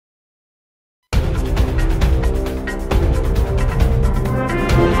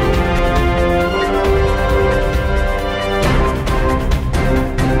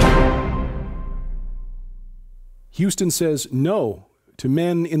Houston says no to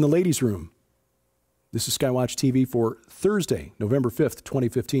men in the ladies' room. This is SkyWatchTV for Thursday, November 5th,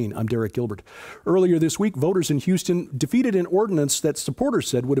 2015. I'm Derek Gilbert. Earlier this week, voters in Houston defeated an ordinance that supporters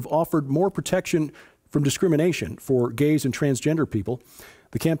said would have offered more protection from discrimination for gays and transgender people.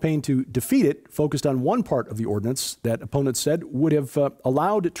 The campaign to defeat it focused on one part of the ordinance that opponents said would have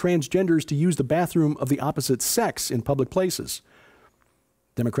allowed transgenders to use the bathroom of the opposite sex in public places.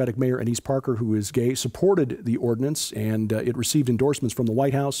 Democratic Mayor Annise Parker, who is gay, supported the ordinance, and it received endorsements from the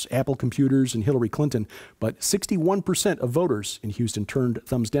White House, Apple Computers, and Hillary Clinton. But 61% of voters in Houston turned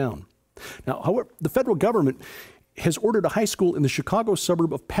thumbs down. Now, however, the federal government has ordered a high school in the Chicago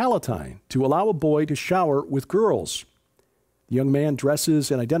suburb of Palatine to allow a boy to shower with girls. The young man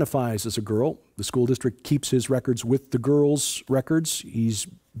dresses and identifies as a girl. The school district keeps his records with the girls' records. He's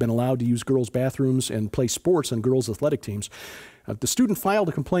been allowed to use girls' bathrooms and play sports on girls' athletic teams. The student filed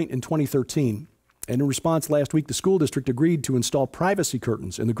a complaint in 2013, and in response last week, the school district agreed to install privacy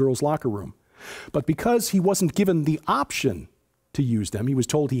curtains in the girls' locker room. But because he wasn't given the option to use them, he was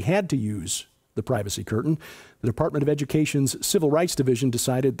told he had to use the privacy curtain, the Department of Education's Civil Rights Division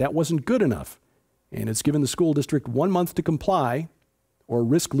decided that wasn't good enough, and it's given the school district 1 month to comply or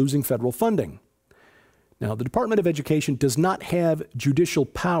risk losing federal funding. Now, the Department of Education does not have judicial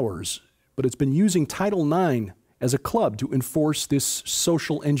powers, but it's been using Title IX as a club to enforce this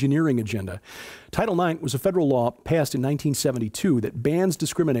social engineering agenda. Title IX was a federal law passed in 1972 that bans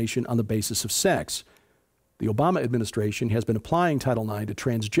discrimination on the basis of sex. The Obama administration has been applying Title IX to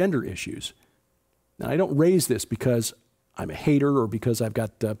transgender issues. Now, I don't raise this because I'm a hater or because I've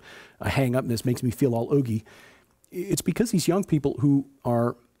got a hang-up and this makes me feel all oogie. It's because these young people who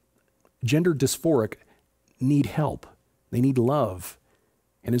are gender dysphoric need help. They need love.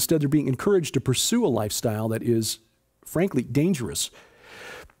 And instead, they're being encouraged to pursue a lifestyle that is, frankly, dangerous.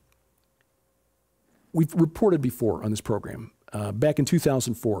 We've reported before on this program, back in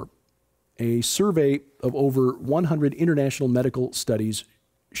 2004, a survey of over 100 international medical studies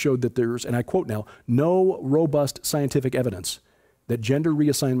showed that there's, and I quote now, no robust scientific evidence that gender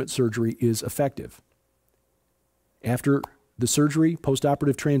reassignment surgery is effective. After the surgery,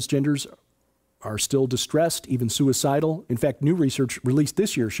 postoperative transgenders are still distressed, even suicidal. In fact, new research released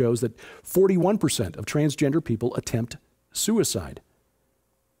this year shows that 41% of transgender people attempt suicide.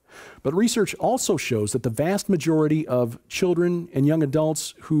 But research also shows that the vast majority of children and young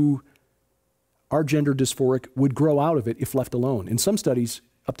adults who are gender dysphoric would grow out of it if left alone. In some studies,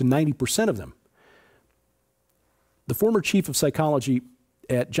 up to 90% of them. The former chief of psychology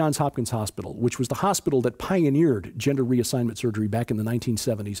at Johns Hopkins Hospital, which was the hospital that pioneered gender reassignment surgery back in the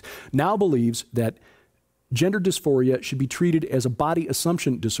 1970s, now believes that gender dysphoria should be treated as a body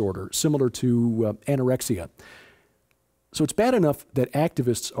assumption disorder, similar to anorexia. So it's bad enough that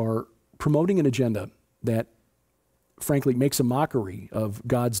activists are promoting an agenda that, frankly, makes a mockery of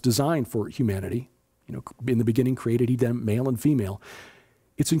God's design for humanity. You know, in the beginning created he them male and female.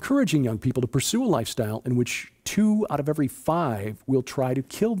 It's encouraging young people to pursue a lifestyle in which 2 out of every 5 will try to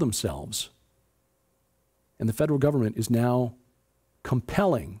kill themselves. And the federal government is now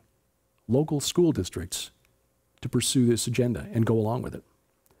compelling local school districts to pursue this agenda and go along with it.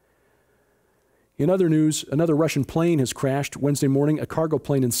 In other news, another Russian plane has crashed Wednesday morning. A cargo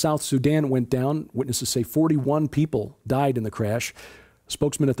plane in South Sudan went down. Witnesses say 41 people died in the crash. A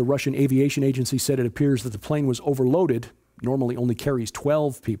spokesman at the Russian Aviation Agency said it appears that the plane was overloaded. Normally only carries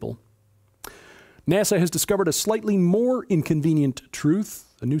 12 people. NASA has discovered a slightly more inconvenient truth.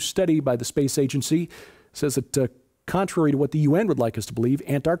 A new study by the space agency says that, contrary to what the UN would like us to believe,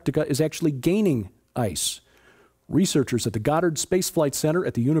 Antarctica is actually gaining ice. Researchers at the Goddard Space Flight Center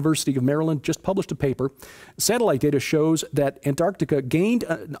at the University of Maryland just published a paper. Satellite data shows that Antarctica gained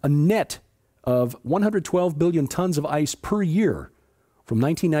a net of 112 billion tons of ice per year from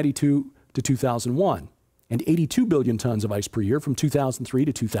 1992 to 2001. And 82 billion tons of ice per year from 2003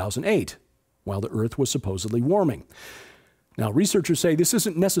 to 2008, while the Earth was supposedly warming. Now, researchers say this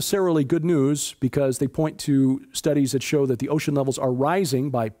isn't necessarily good news because they point to studies that show that the ocean levels are rising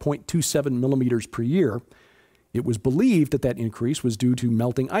by 0.27 millimeters per year. It was believed that that increase was due to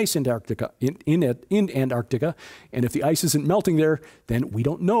melting ice in Antarctica, and if the ice isn't melting there, then we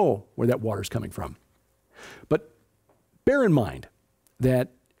don't know where that water is coming from. But bear in mind that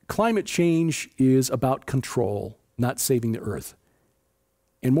climate change is about control, not saving the Earth.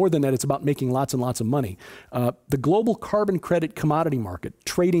 And more than that, it's about making lots and lots of money. The global carbon credit commodity market,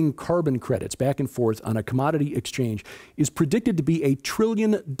 trading carbon credits back and forth on a commodity exchange, is predicted to be a $1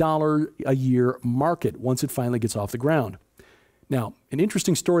 trillion a year market once it finally gets off the ground. Now, an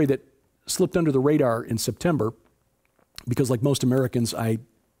interesting story that slipped under the radar in September, because like most Americans, I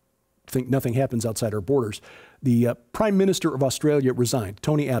think nothing happens outside our borders. The Prime Minister of Australia resigned,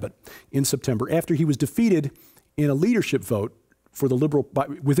 Tony Abbott, in September after he was defeated in a leadership vote for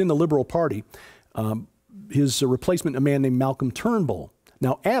within the Liberal Party. His replacement, a man named Malcolm Turnbull.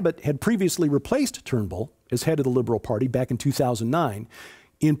 Now, Abbott had previously replaced Turnbull as head of the Liberal Party back in 2009,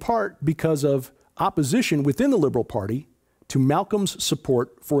 in part because of opposition within the Liberal Party to Malcolm's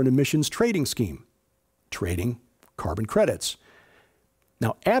support for an emissions trading scheme, trading carbon credits.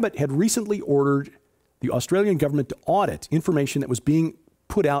 Now, Abbott had recently ordered the Australian government to audit information that was being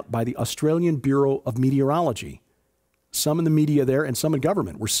put out by the Australian Bureau of Meteorology. Some in the media there and some in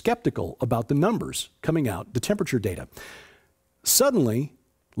government were skeptical about the numbers coming out, the temperature data. Suddenly,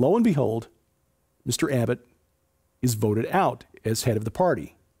 lo and behold, Mr. Abbott is voted out as head of the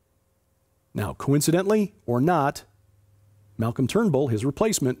party. Now, coincidentally or not, Malcolm Turnbull, his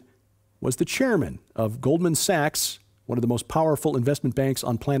replacement, was the chairman of Goldman Sachs, one of the most powerful investment banks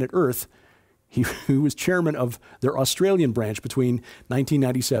on planet Earth. He was chairman of their Australian branch between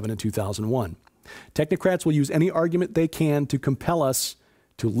 1997 and 2001. Technocrats will use any argument they can to compel us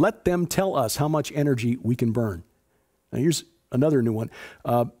to let them tell us how much energy we can burn. Now, here's another new one.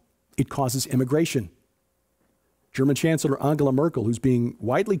 It causes immigration. German Chancellor Angela Merkel, who's being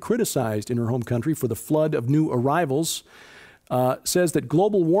widely criticized in her home country for the flood of new arrivals, says that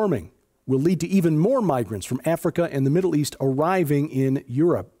global warming will lead to even more migrants from Africa and the Middle East arriving in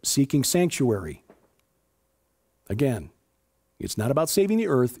Europe, seeking sanctuary. Again, it's not about saving the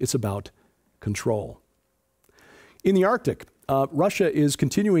earth, it's about control. In the Arctic, Russia is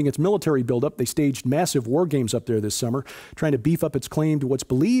continuing its military buildup. They staged massive war games up there this summer, trying to beef up its claim to what's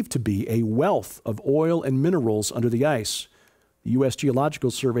believed to be a wealth of oil and minerals under the ice. The U.S. Geological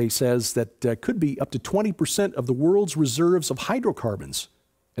Survey says that could be up to 20% of the world's reserves of hydrocarbons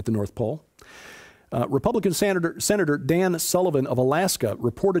at the North Pole. Republican Senator Dan Sullivan of Alaska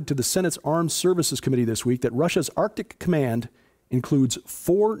reported to the Senate's Armed Services Committee this week that Russia's Arctic Command includes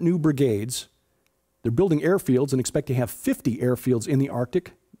 4 new brigades. They're building airfields and expect to have 50 airfields in the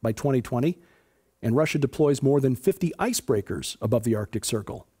Arctic by 2020. And Russia deploys more than 50 icebreakers above the Arctic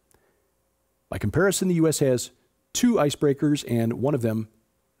Circle. By comparison, the U.S. has 2 icebreakers, and one of them,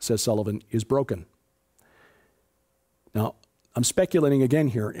 says Sullivan, is broken. Now, I'm speculating again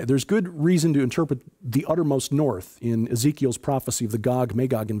here. There's good reason to interpret the uttermost north in Ezekiel's prophecy of the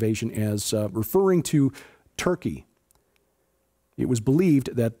Gog-Magog invasion as referring to Turkey. It was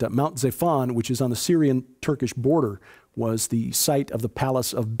believed that Mount Zephon, which is on the Syrian-Turkish border, was the site of the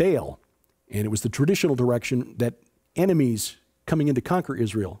palace of Baal, and it was the traditional direction that enemies coming in to conquer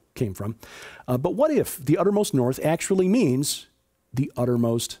Israel came from. But what if the uttermost north actually means the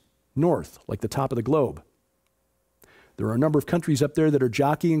uttermost north, like the top of the globe? There are a number of countries up there that are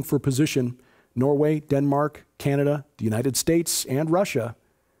jockeying for position: Norway, Denmark, Canada, the United States, and Russia.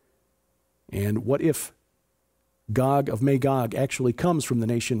 And what if Gog of Magog actually comes from the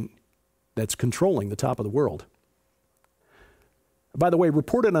nation that's controlling the top of the world? By the way,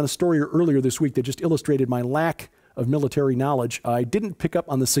 reported on a story earlier this week that just illustrated my lack of military knowledge. I didn't pick up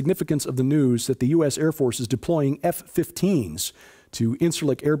on the significance of the news that the U.S. Air Force is deploying F-15s to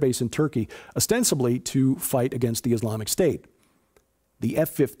Incirlik Air Base in Turkey, ostensibly to fight against the Islamic State. The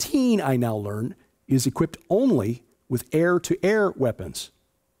F-15, I now learn, is equipped only with air-to-air weapons.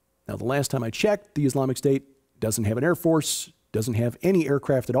 Now, the last time I checked, the Islamic State doesn't have an air force, doesn't have any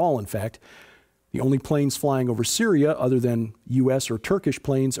aircraft at all, in fact. The only planes flying over Syria, other than U.S. or Turkish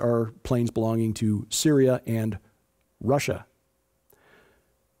planes, are planes belonging to Syria and Russia.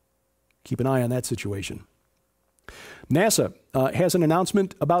 Keep an eye on that situation. NASA has an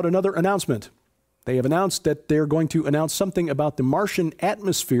announcement about another announcement. They have announced that they're going to announce something about the Martian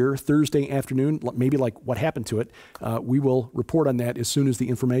atmosphere Thursday afternoon, maybe like what happened to it. We will report on that as soon as the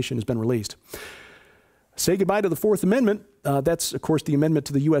information has been released. Say goodbye to the Fourth Amendment. That's, of course, the amendment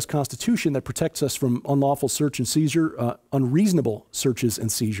to the U.S. Constitution that protects us from unlawful search and seizure, unreasonable searches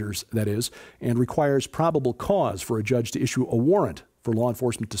and seizures, that is, and requires probable cause for a judge to issue a warrant for law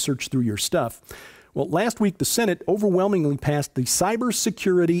enforcement to search through your stuff. Well, last week, the Senate overwhelmingly passed the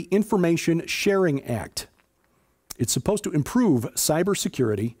Cybersecurity Information Sharing Act. It's supposed to improve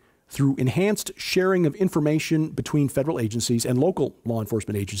cybersecurity through enhanced sharing of information between federal agencies and local law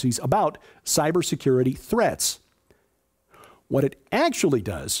enforcement agencies about cybersecurity threats. What it actually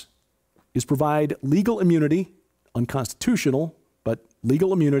does is provide legal immunity, unconstitutional, but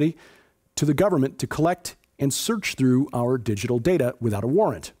legal immunity, to the government to collect and search through our digital data without a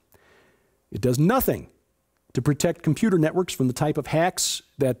warrant. It does nothing to protect computer networks from the type of hacks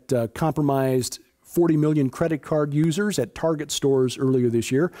that compromised 40 million credit card users at Target stores earlier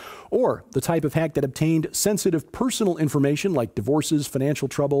this year, or the type of hack that obtained sensitive personal information like divorces, financial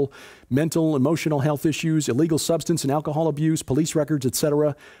trouble, mental, emotional health issues, illegal substance and alcohol abuse, police records,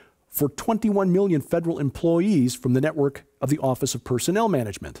 etc., for 21 million federal employees from the network of the Office of Personnel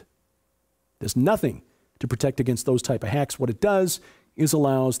Management. There's nothing to protect against those type of hacks. What it does is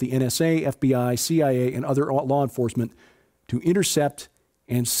allows the NSA, FBI, CIA, and other law enforcement to intercept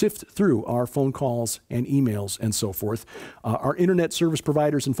and sift through our phone calls and emails and so forth. Our internet service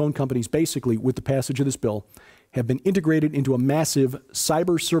providers and phone companies, basically, with the passage of this bill, have been integrated into a massive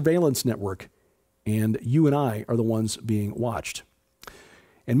cyber surveillance network, and you and I are the ones being watched.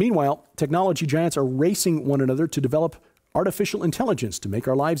 And meanwhile, technology giants are racing one another to develop artificial intelligence to make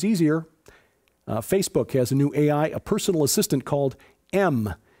our lives easier. Facebook has a new AI, a personal assistant called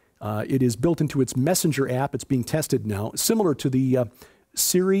M. It is built into its Messenger app. It's being tested now, similar to the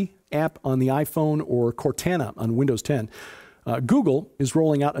Siri app on the iPhone or Cortana on Windows 10. Google is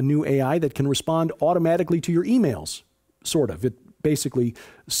rolling out a new AI that can respond automatically to your emails, sort of. It basically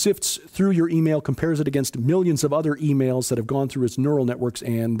sifts through your email, compares it against millions of other emails that have gone through its neural networks,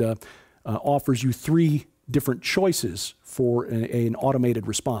 and offers you 3 different choices for an automated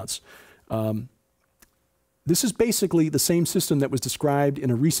response. This is basically the same system that was described in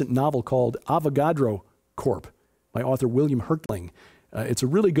a recent novel called Avogadro Corp by author William Hertling. It's a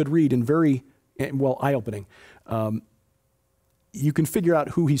really good read and very, well, eye-opening. You can figure out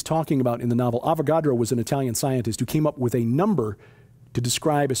who he's talking about in the novel. Avogadro was an Italian scientist who came up with a number to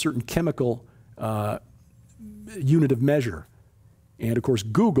describe a certain chemical unit of measure. And of course,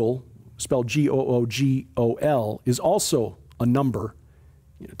 Google, spelled G-O-O-G-O-L, is also a number,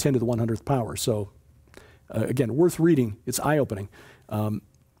 10 to the 100th power. So again, worth reading. It's eye-opening and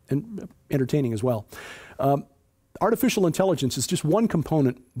entertaining as well. Artificial intelligence is just one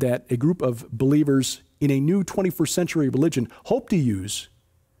component that a group of believers in a new 21st century religion hope to use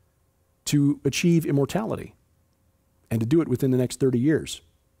to achieve immortality, and to do it within the next 30 years.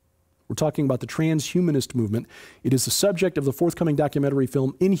 We're talking about the transhumanist movement. It is the subject of the forthcoming documentary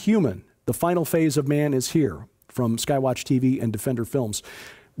film Inhuman, The Final Phase of Man is Here, from SkyWatchTV and Defender Films.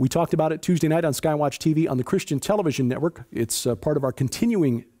 We talked about it Tuesday night on SkyWatchTV on the Christian Television Network. It's part of our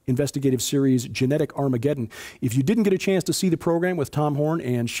continuing investigative series, Genetic Armageddon. If you didn't get a chance to see the program with Tom Horn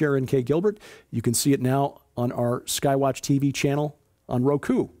and Sharon K. Gilbert, you can see it now on our SkyWatchTV channel on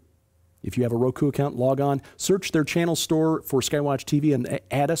Roku. If you have a Roku account, log on, search their channel store for SkyWatchTV and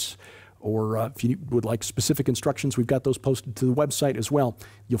add us. Or if you would like specific instructions, we've got those posted to the website as well.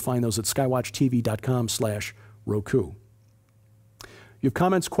 You'll find those at skywatchtv.com/Roku. You have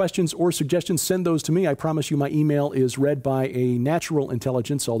comments, questions, or suggestions, send those to me. I promise you my email is read by a natural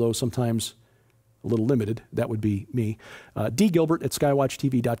intelligence, although sometimes a little limited. That would be me.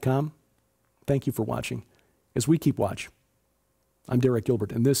 dgilbert@skywatchtv.com. Thank you for watching. As we keep watch, I'm Derek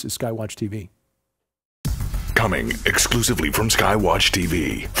Gilbert, and this is SkyWatch TV. Coming exclusively from SkyWatch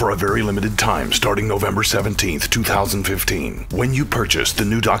TV for a very limited time starting November 17th, 2015. When you purchase the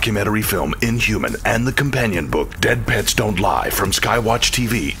new documentary film Inhuman and the companion book Dead Pets Don't Lie from SkyWatch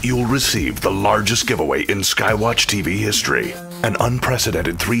TV, you'll receive the largest giveaway in SkyWatch TV history. An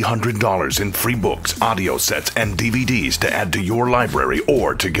unprecedented $300 in free books, audio sets, and DVDs to add to your library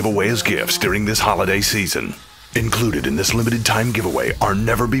or to give away as gifts during this holiday season. Included in this limited time giveaway are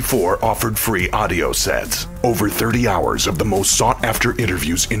never-before-offered free audio sets. Over 30 hours of the most sought-after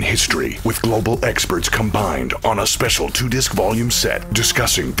interviews in history with global experts combined on a special 2-disc volume set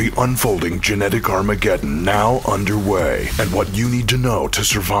discussing the unfolding genetic Armageddon now underway and what you need to know to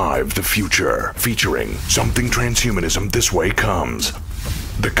survive the future. Featuring Something Transhumanism This Way Comes,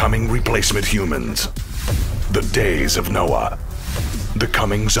 The Coming Replacement Humans, The Days of Noah, The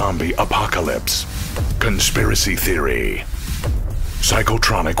Coming Zombie Apocalypse, Conspiracy Theory,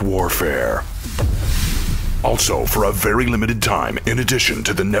 Psychotronic Warfare. Also, for a very limited time, in addition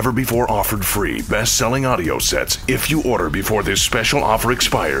to the never-before-offered free best-selling audio sets, if you order before this special offer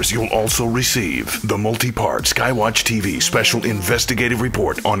expires, you'll also receive the multi-part SkyWatch TV special investigative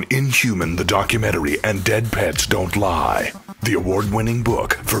report on Inhuman the documentary and Dead Pets Don't Lie, the award-winning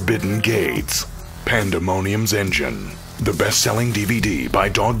book Forbidden Gates, Pandemonium's Engine, the best-selling DVD by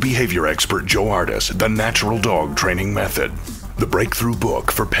dog behavior expert Joe Artis, The Natural Dog Training Method. The breakthrough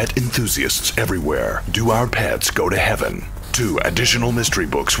book for pet enthusiasts everywhere, Do Our Pets Go to Heaven? 2 additional mystery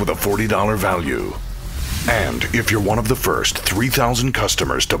books with a $40 value. And if you're one of the first 3,000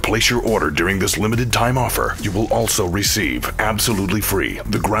 customers to place your order during this limited time offer, you will also receive, absolutely free,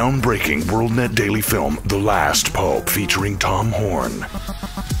 the groundbreaking WorldNet daily film, The Last Pope, featuring Tom Horn.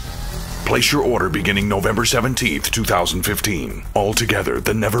 Place your order beginning November 17th, 2015. Altogether,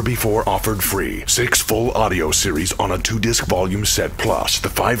 the never-before offered free 6 full audio series on a 2-disc volume set plus the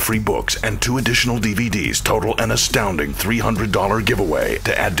 5 free books and 2 additional DVDs total an astounding $300 giveaway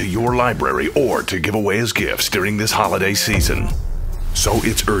to add to your library or to give away as gifts during this holiday season. So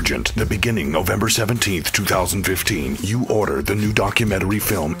it's urgent that beginning November 17th, 2015, you order the new documentary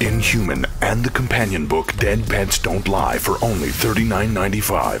film Inhuman and the companion book Dead Pets Don't Lie for only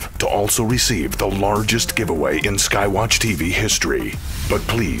 $39.95 to also receive the largest giveaway in SkyWatchTV history. But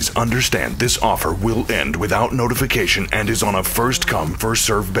please understand this offer will end without notification and is on a first-come,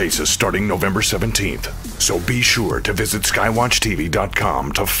 first-served basis starting November 17th. So be sure to visit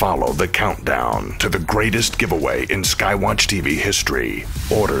SkyWatchTV.com to follow the countdown to the greatest giveaway in SkyWatchTV history.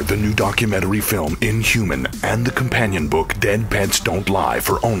 Order the new documentary film Inhuman and the companion book Dead Pets Don't Lie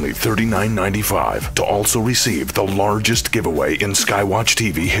for only $39.95 to also receive the largest giveaway in SkyWatch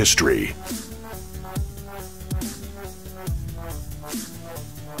TV history.